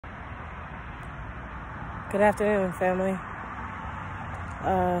Good afternoon, family.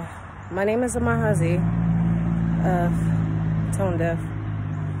 My name is Amahazi of Tone Deaf,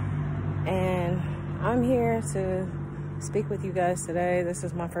 and I'm here to speak with you guys today. This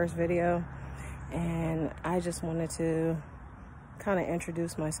is my first video, and I just wanted to kind of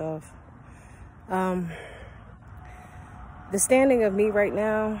introduce myself. The standing of me right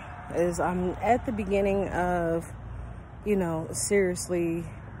now is I'm at the beginning of, seriously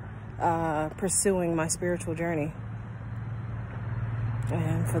pursuing my spiritual journey.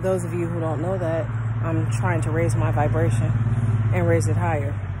 And for those of you who don't know that, I'm trying to raise my vibration and raise it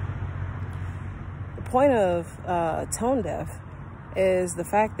higher. The point of Tone Deaf is the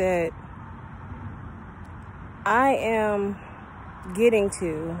fact that I am getting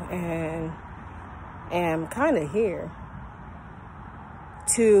to and am kind of here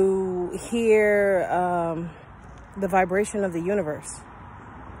to hear the vibration of the universe,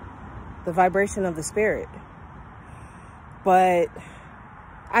 the vibration of the spirit. But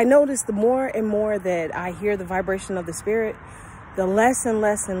I notice the more and more that I hear the vibration of the spirit, the less and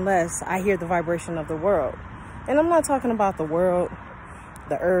less and less I hear the vibration of the world. And I'm not talking about the world,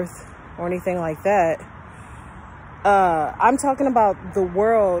 the earth, or anything like that. I'm talking about the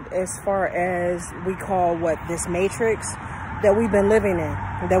world as far as we call this matrix that we've been living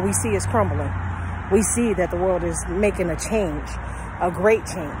in, that we see is crumbling. We see that the world is making a change, a great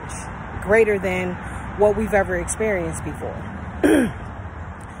change, greater than what we've ever experienced before.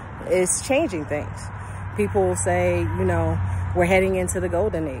 It's changing things. People will say, we're heading into the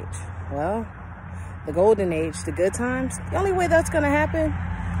golden age. Well, the golden age, the good times, the only way that's going to happen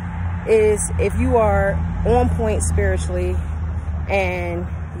is if you are on point spiritually and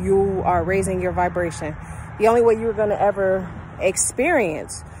you are raising your vibration. The only way you're going to ever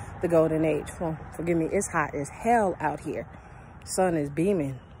experience the golden age. Well, forgive me, it's hot as hell out here. Sun is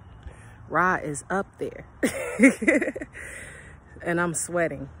beaming. Ra is up there. And I'm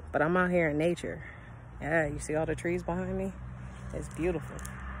sweating, but I'm out here in nature. Yeah, you see all the trees behind me? It's beautiful.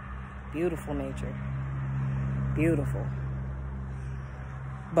 Beautiful nature. Beautiful.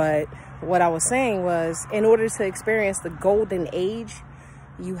 But what I was saying was, in order to experience the golden age,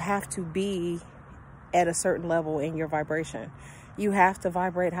 you have to be at a certain level in your vibration. You have to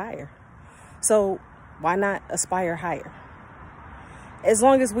vibrate higher. So why not aspire higher? As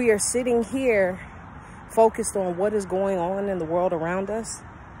long as we are sitting here focused on what is going on in the world around us,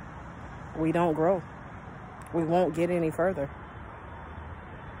 we don't grow. We won't get any further.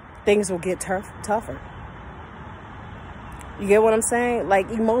 Things will get tougher. You get what I'm saying? Like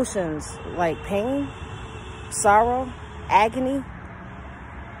emotions, like pain, sorrow, agony,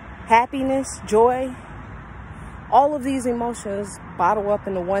 happiness, joy. All of these emotions bottle up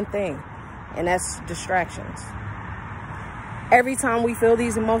into one thing, and that's distractions. Every time we feel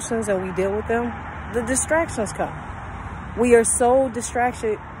these emotions and we deal with them, the distractions come. We are so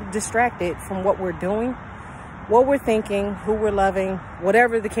distracted from what we're doing, what we're thinking, who we're loving,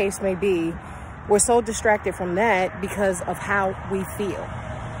 whatever the case may be. We're so distracted from that because of how we feel.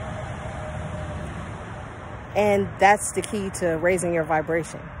 And that's the key to raising your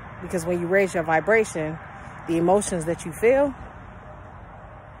vibration. Because when you raise your vibration, the emotions that you feel,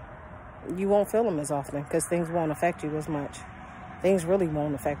 you won't feel them as often because things won't affect you as much. Things really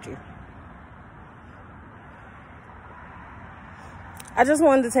won't affect you. I just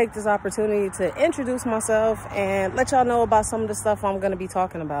wanted to take this opportunity to introduce myself and let y'all know about some of the stuff I'm going to be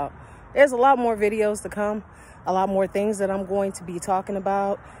talking about. There's a lot more videos to come, a lot more things that I'm going to be talking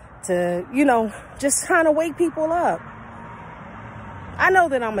about to, just kind of wake people up. I know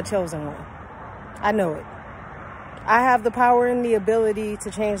that I'm a chosen one. I know it. I have the power and the ability to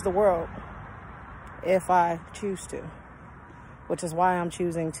change the world if I choose to, which is why I'm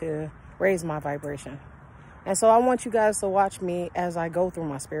choosing to raise my vibration. And so I want you guys to watch me as I go through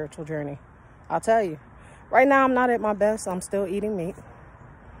my spiritual journey. I'll tell you, right now I'm not at my best. I'm still eating meat.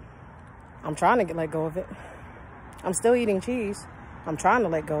 I'm trying to let go of it. I'm still eating cheese. I'm trying to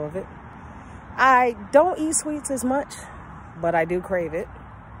let go of it. I don't eat sweets as much, but I do crave it.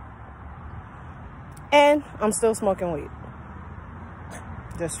 And I'm still smoking weed.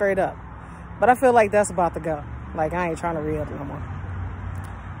 Just straight up. But I feel like that's about to go. Like, I ain't trying to re-up no more.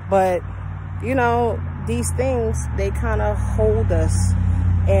 But, these things, they kind of hold us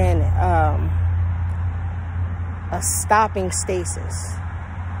in a stopping stasis.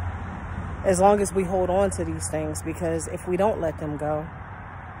 As long as we hold on to these things, because if we don't let them go,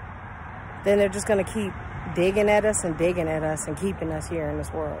 then they're just going to keep digging at us and keeping us here in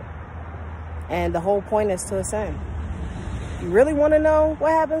this world. And the whole point is to ascend. You really want to know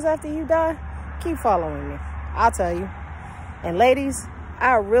what happens after you die? Keep following me. I'll tell you. And ladies,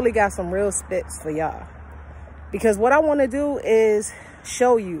 I really got some real spits for y'all. Because what I want to do is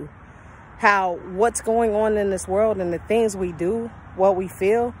show you how what's going on in this world and the things we do, what we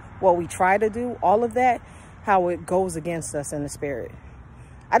feel, what we try to do, all of that, how it goes against us in the spirit.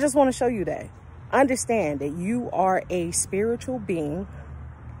 I just want to show you that. Understand that you are a spiritual being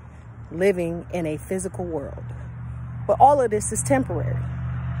living in a physical world. But all of this is temporary.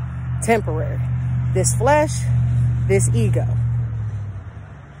 Temporary. This flesh, this ego.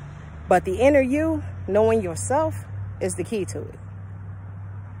 But the inner you, knowing yourself, is the key to it.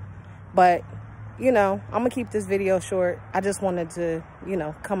 But, you know, I'm going to keep this video short. I just wanted to, you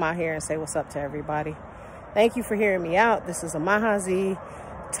know, come out here and say what's up to everybody. Thank you for hearing me out. This is a Mahazi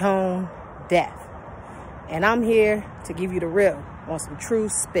Tone Death. And I'm here to give you the real on some true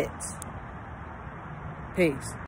spits. Peace.